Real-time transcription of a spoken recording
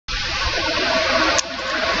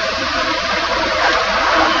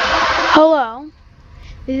Hello,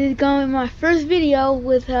 this is going to be my first video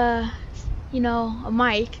with a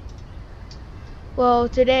mic. Well,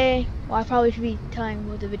 today, I probably should be telling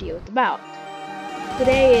what the video is about.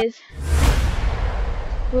 Today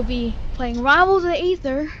we'll be playing Rivals of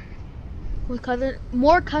Aether with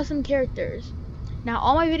more custom characters. Now,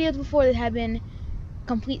 all my videos before this have been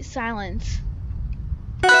complete silence.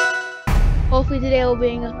 Hopefully today will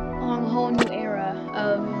bring along a whole new era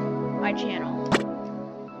of my channel.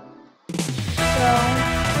 So,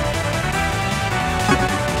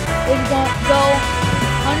 we're going to go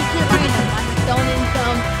 100% random. I'm throwing in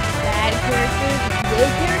some bad characters, good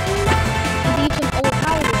characters, and leave some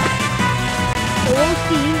overpowered ones. So we'll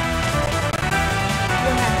see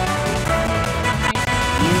what happens.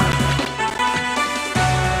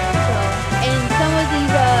 So, and some of these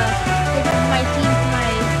characters might seem to my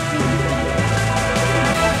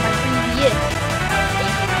previous.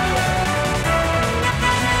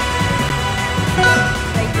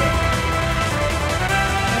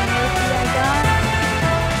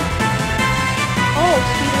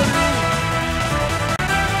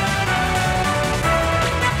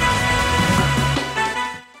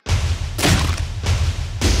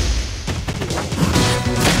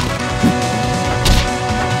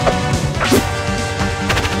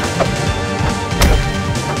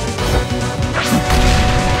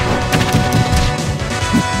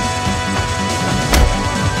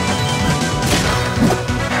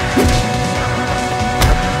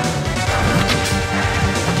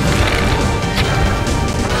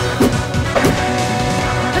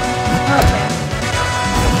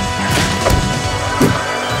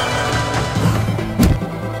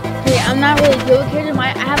 I'm not really good with characters. I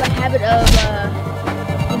have a habit of,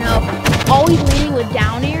 always landing with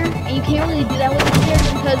down air, and you can't really do that with this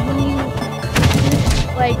character because when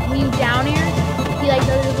you down air, he does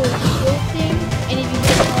a little shield thing, and if you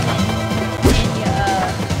hit him and you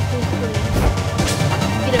basically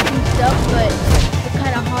get a few stuff, but it's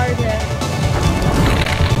kind of hard to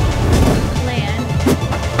land.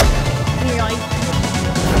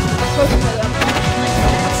 Approach him like that.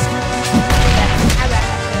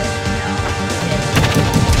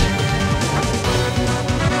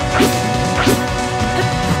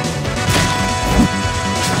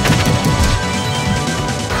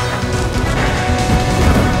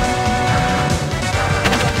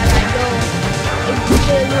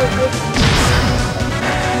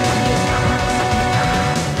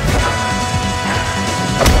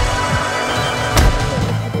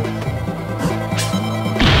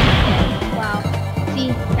 Wow. See,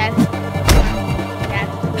 that's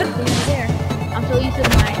there. I'm so used to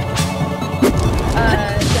my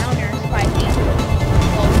downer spiking.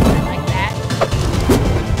 Like that.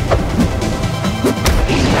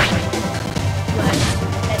 But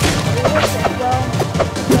that's really works as well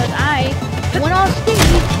because I went off stage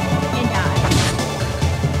and died.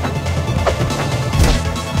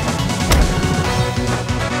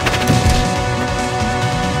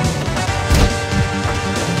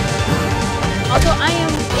 Also, I am,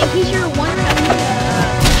 in case you're wondering, I'm using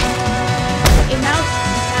a mouse,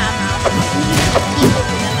 not a mouse, I'm using a keyboard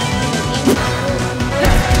for them. I'm using a game controller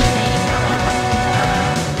keyboard.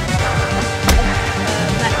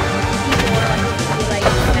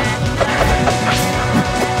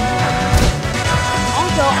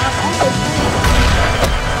 Also, I'm also playing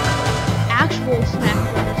actual Smash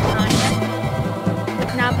Bros. This time. But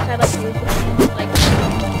not because I like to use the games like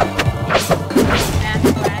Smash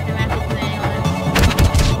Bros. I'm actually playing on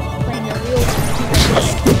playing the real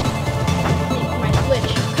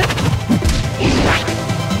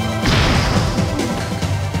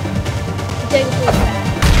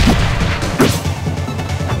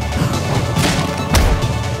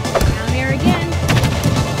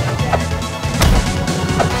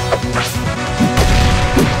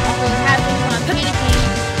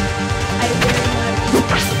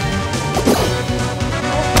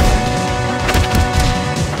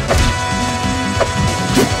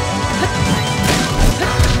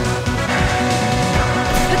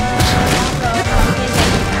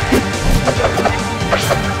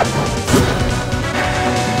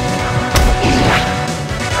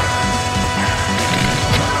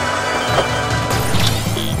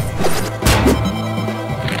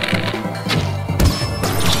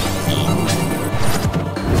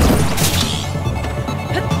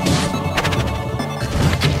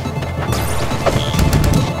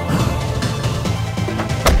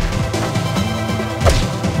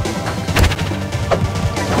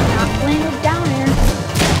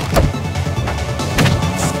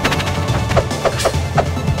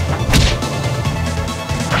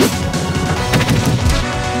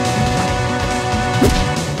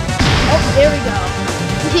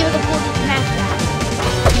Let's see if we can pull this past that.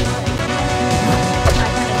 I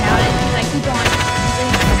kind of doubt it, because I keep on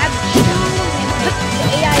using the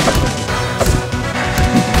AI.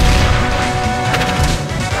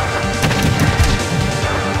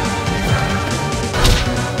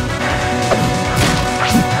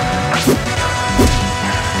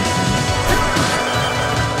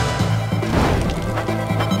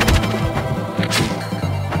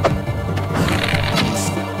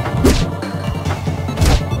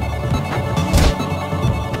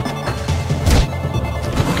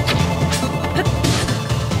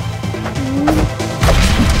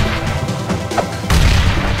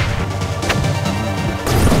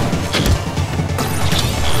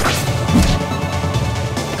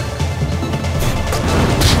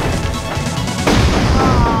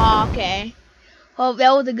 Well,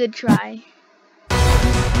 that was a good try. Okay,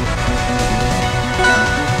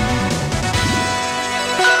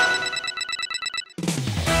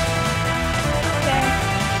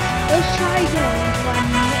 let's try again. I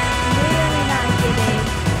may or may not get a.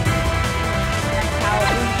 That's how it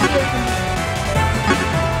feels.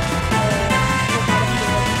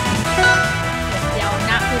 Yeah,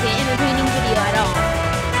 not for the entertaining video at all.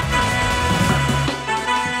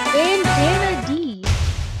 Bandana D,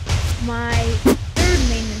 my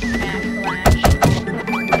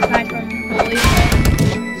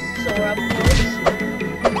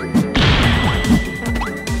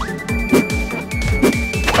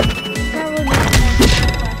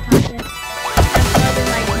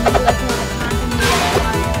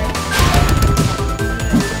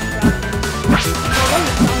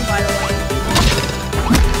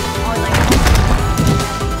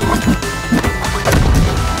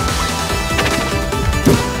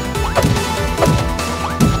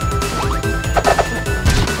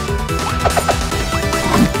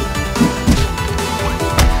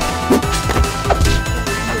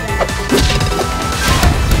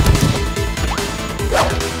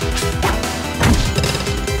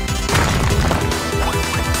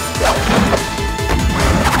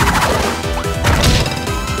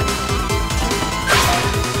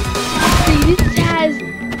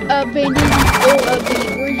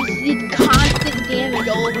where you see constant damage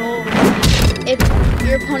all over. If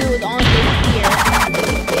your opponent was on this tier,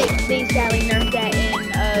 they sadly nerfed that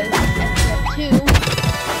in SF2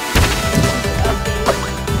 update.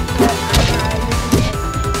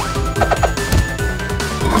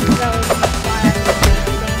 But that was why I was saying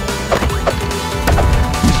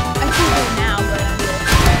I still do it now, but I'm just,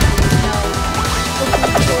 looking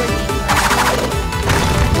for the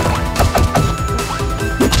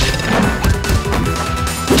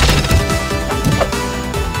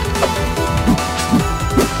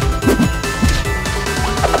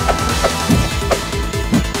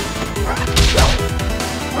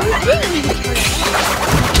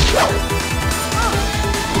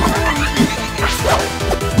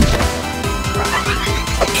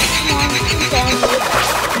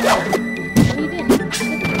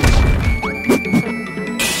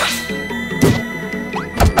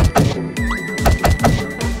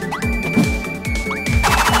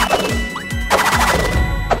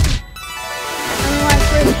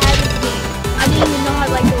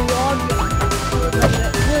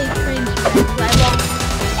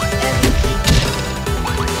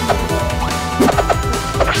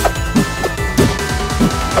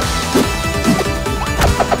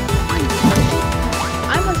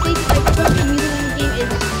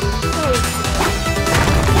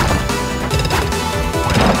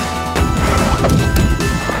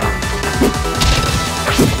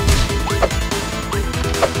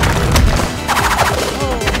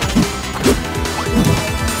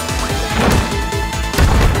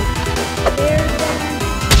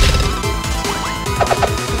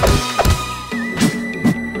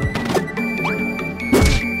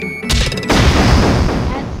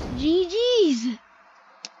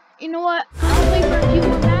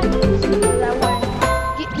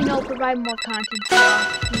provide more content to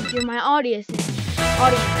you're my audience. I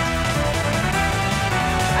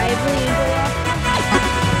really enjoy all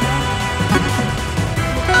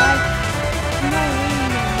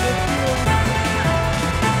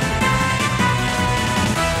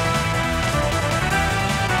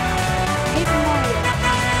Paper Mario. I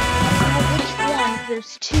don't know which one.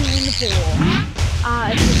 There's two in the pool.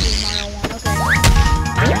 It's Paper Mario 1.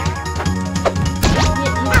 Okay.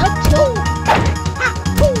 Up two.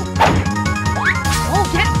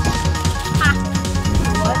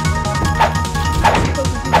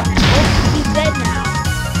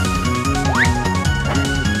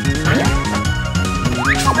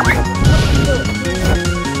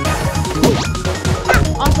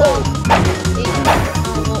 Also,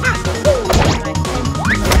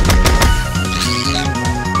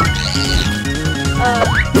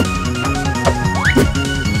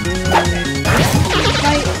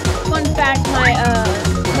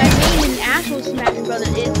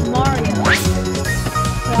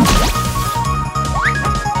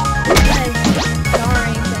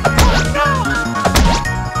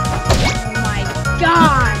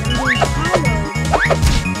 god! I'm getting followed.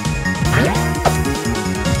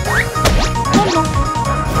 Come on.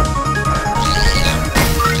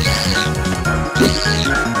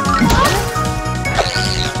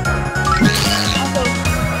 Also,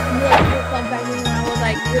 real fun fact is when I was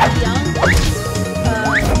like really young,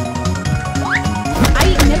 I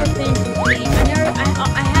never finished this game.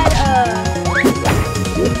 I had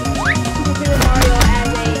Super Paper Mario as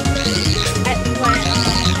a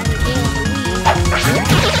game on the Wii.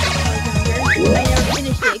 I never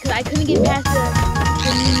finished it because I couldn't get past the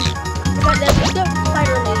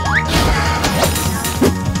spider lady.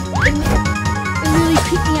 It really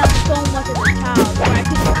creeped me out so much as a child where I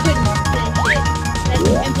couldn't finish it.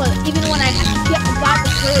 And plus, even when I got the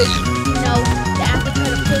courage, you know, to actually try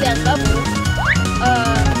to play that level,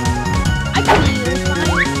 I couldn't even find.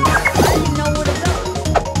 I didn't know where to go.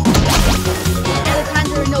 At the time,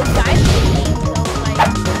 there were no guides for me, so like,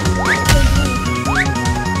 I couldn't do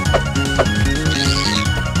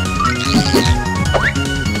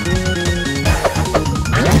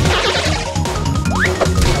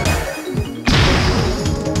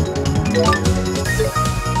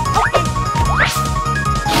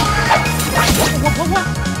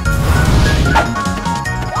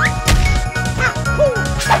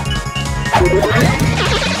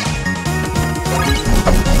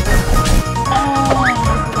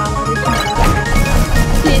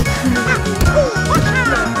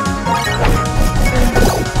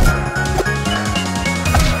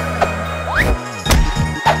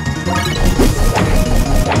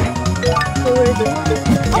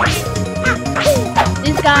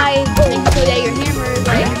this guy makes so that your hammer is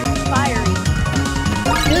like fiery.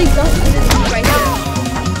 Really busted this one right here.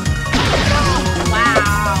 Wow.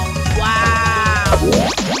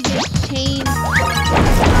 He just changed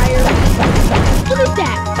fiery. What is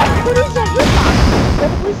that? What is that hitbox?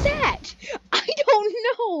 What was that? I don't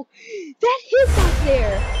know. That hitbox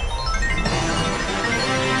there.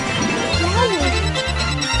 That was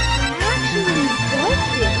actually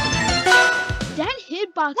busted. That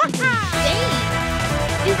hitbox is insane.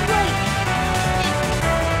 It's like,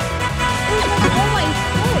 oh my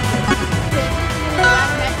god. This is the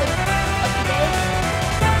last matchup of today.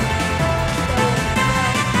 So,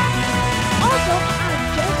 also, I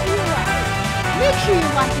just realized, make sure you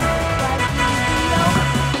like and subscribe to this video.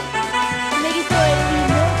 Make it so it will be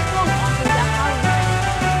more fun after the holiday.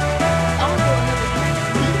 Also, another thing.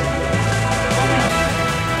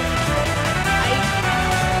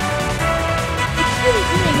 Excuse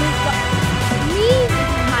me, but me, this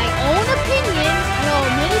is my own opinion. No,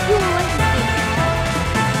 many people like this game.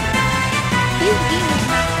 This game is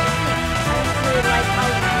not my thing. I don't really like how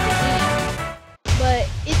it's the game, but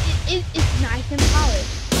it's nice and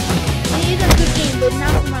polished. It is a good game, but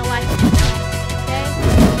not for my life. Okay,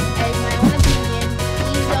 as my own opinion.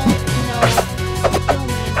 Please don't, you know, kill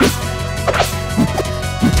me.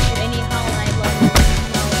 If any Hollow Knight lovers,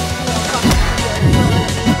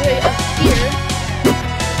 very obscure.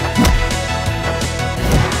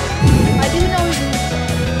 I do know his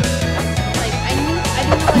like I do know like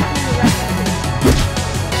the references.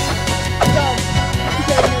 So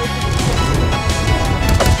because I know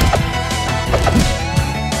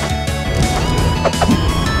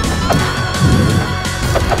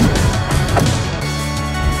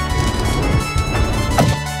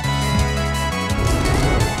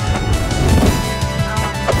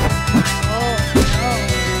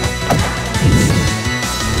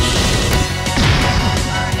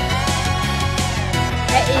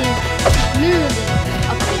literally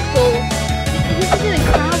a pixel. This isn't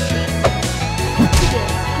crouching. Look at it.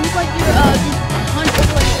 It's like you're just hunched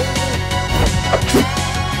over like a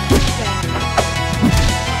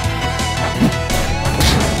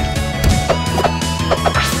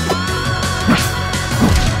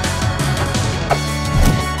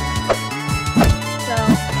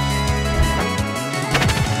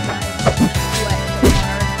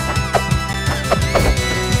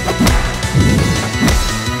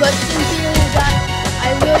but sincerely, guys.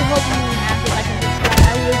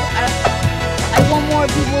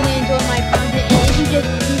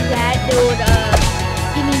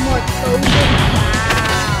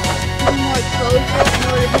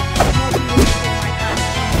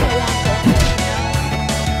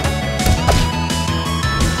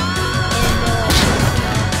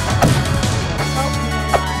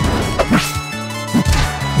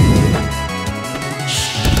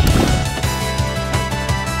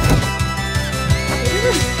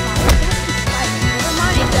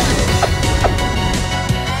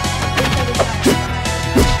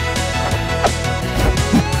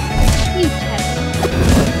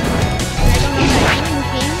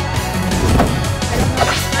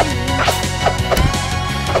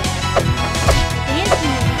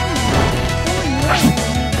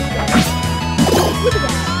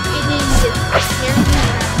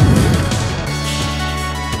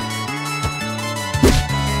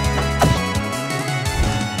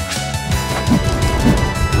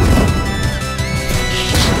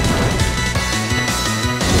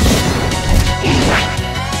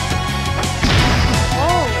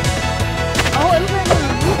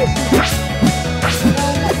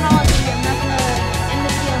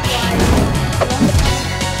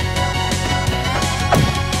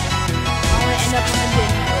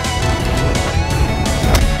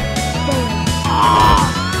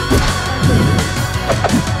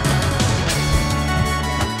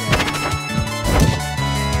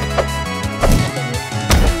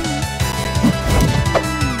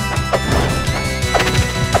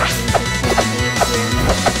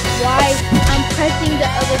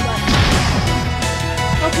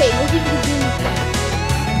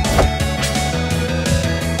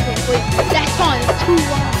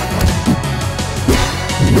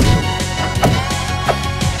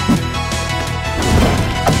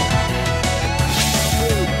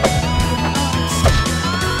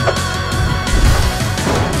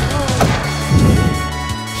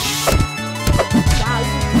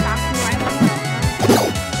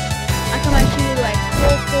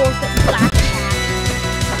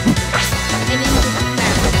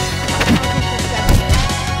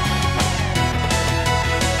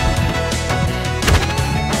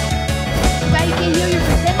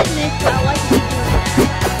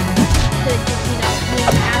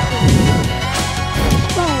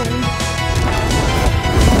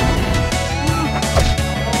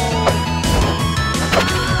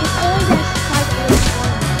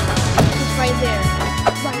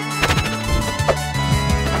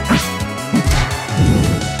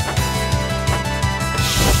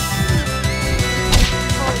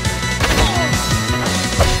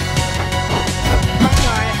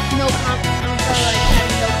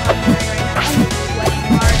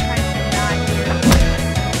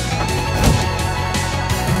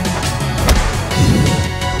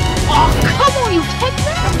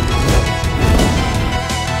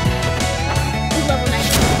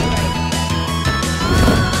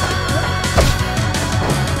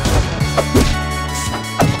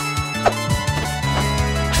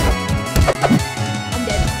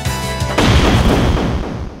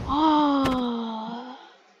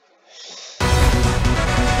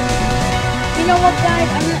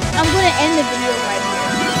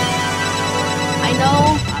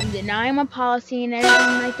 deny my policy and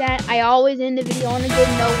everything like that. I always end the video on a good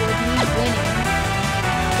note with me winning.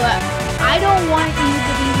 But I don't want you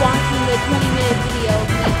to be watching a 20-minute video of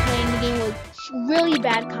me playing the game with really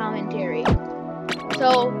bad commentary.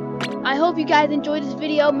 So I hope you guys enjoyed this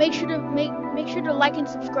video. Make sure to like and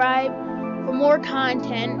subscribe for more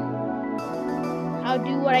content. I'll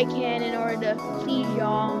do what I can in order to please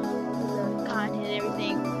y'all with the content and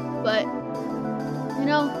everything. But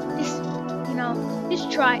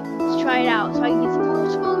just try it out so I can get some more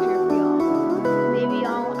exposure for y'all.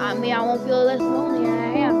 Maybe I won't feel less lonely than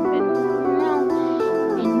I have been.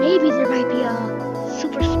 And maybe there might be a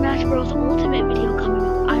Super Smash Bros. Ultimate video coming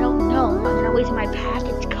up. I don't know. I'm gonna wait till my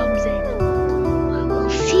package comes in. We'll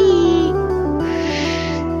see.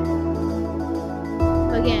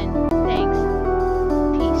 Again,